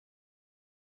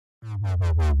See what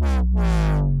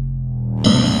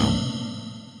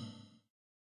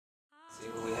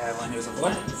we have on here so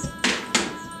far.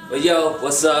 But yo,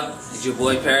 what's up? It's your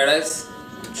boy Paradise.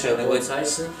 Chilling with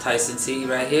Tyson T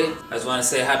right here. I just want to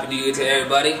say Happy New Year to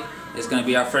everybody. It's gonna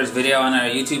be our first video on our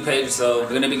YouTube page, so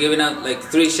we're gonna be giving out like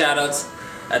 3 shout outs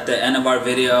at the end of our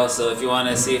video. So if you want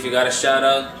to see if you got a shout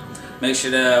out, make sure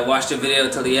to watch the video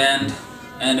till the end.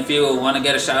 And if you want to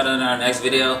get a shout out in our next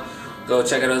video, go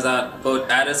check us out. Go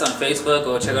add us on Facebook.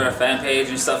 Go check out our fan page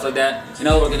and stuff like that. You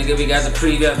know, we're gonna give you guys a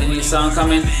preview of the new song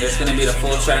coming. There's gonna be the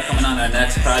full track coming on our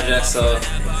next project. So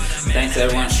thanks to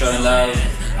everyone showing love.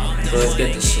 So let's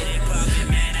get this shit.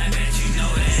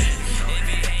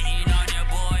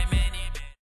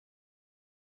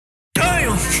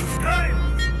 Damn.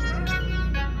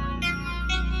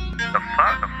 The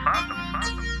fuck?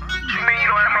 You mean you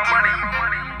don't have my money?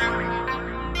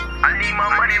 I need my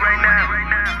money right now.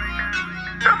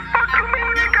 The fuck you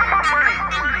mean you got my money?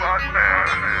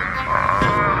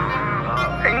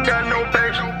 Ain't got no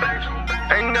patience.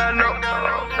 Ain't got no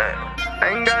patience.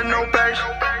 Ain't got no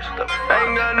patience.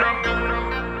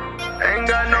 Ain't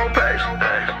got no patience.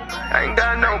 Ain't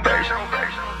got no patience.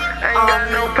 Ain't got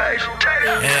no patience.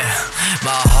 Yeah,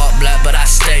 my heart black, but I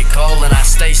stay cold, and I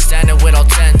stay standing with all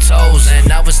 10 toes.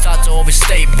 And I was taught to always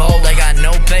stay bold. I got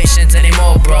no patience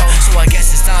anymore, bro. So I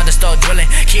guess it's time to start drilling.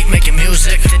 Keep making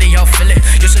music till y'all feel it.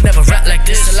 Used to never rap like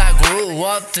this till I grew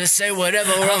up to say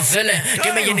whatever I'm feeling.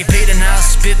 Give me any beat and I'll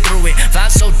spit through it. Vibe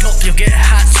so dope, you get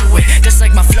hot to it. Just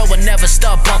like my flow will never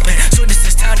stop bumping. So this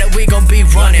is time that we gon' be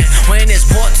running. When it's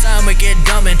wartime, we get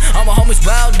dumbing. All my homies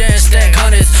wild and stack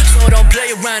hunters. So don't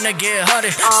play around and get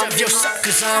hunted. Serve your suck,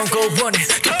 cause I don't go running.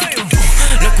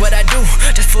 Look what I do,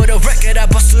 just for the record I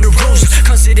bust through the rules.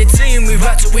 Consider team, we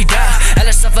ride till we die. And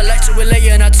let's suffer like till we lay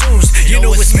in our tunes. You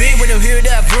know it's me when you hear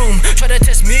that room. Try to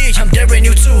test me, I'm daring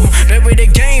you too. Bury the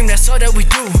game, that's all that we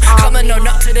do. Coming on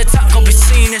up to the top, gon' be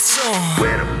seeing it soon.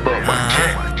 Where the fuck my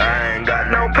check? I ain't got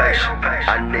no patience.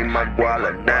 I need my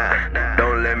guala now.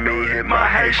 Don't let me hit my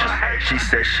Haitians. She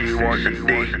said she want the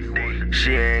D.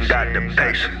 She ain't got the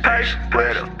patience.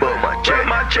 Where the fuck my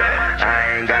check?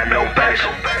 I ain't got no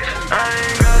patience. I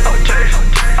ain't got no patience.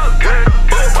 Okay,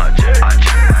 fuck my check.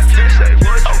 She say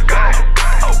what you got?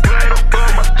 Okay,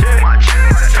 fuck my check. I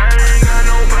ain't got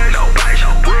no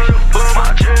patience. Where the fuck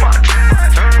my check? I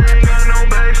ain't got no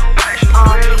patience.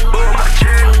 Where the fuck my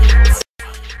check?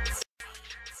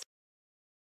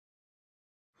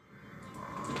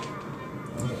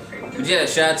 But yeah,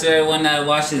 shout out to everyone that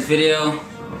watched this video.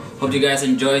 Hope you guys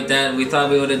enjoyed that. We thought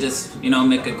we would have just, you know,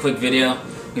 make a quick video.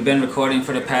 We've been recording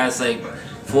for the past like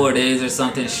 4 days or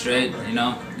something straight, you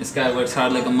know. This guy works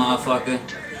hard like a motherfucker.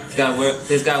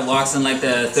 This guy walks in like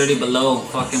the 30 below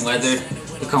fucking weather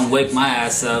to come wake my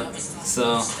ass up.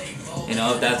 So, you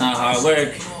know, if that's not hard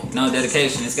work, no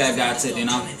dedication, this guy got it, you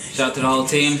know. Shout out to the whole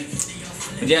team.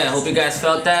 But yeah, I hope you guys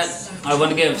felt that. I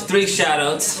want to give 3 shout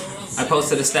outs. I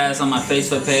posted a status on my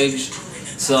Facebook page.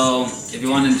 So if you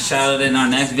want to shout out in our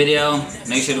next video,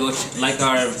 make sure to go like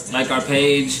our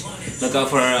page. Look out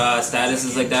for our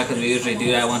statuses like that, because we usually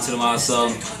do that once in a while. So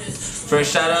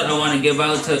first shout out I want to give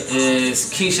out to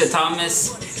is Keisha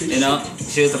Thomas. You know,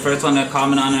 she was the first one to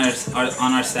comment on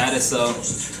our status. So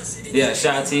yeah,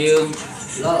 shout out to you.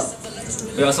 Love.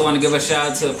 We also want to give a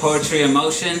shout out to Poetry in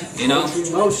Motion. You know,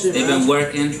 they've been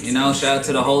working. You know, shout out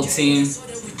to the whole team.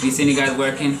 We've seen you guys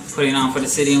working, putting on for the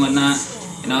city and whatnot.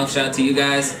 You know, shout out to you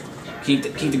guys. Keep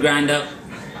the grind up.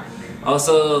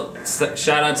 Also,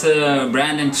 shout out to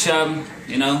Brandon Chubb.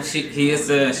 You know, he used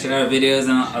to share our videos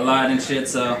and a lot and shit,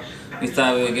 so we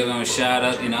thought we would give him a shout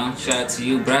out. You know, shout out to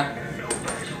you, bruh.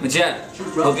 But yeah,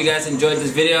 hope you guys enjoyed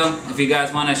this video. If you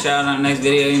guys want to shout out on our next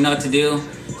video, you know what to do.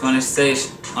 If you want to say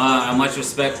much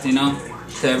respect, you know,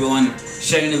 to everyone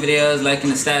sharing the videos,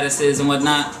 liking the statuses and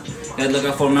whatnot. Guys, look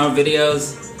out for more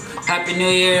videos. Happy New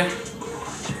Year.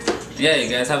 Yeah, you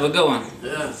guys have a good one.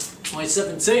 Yeah,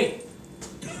 2017.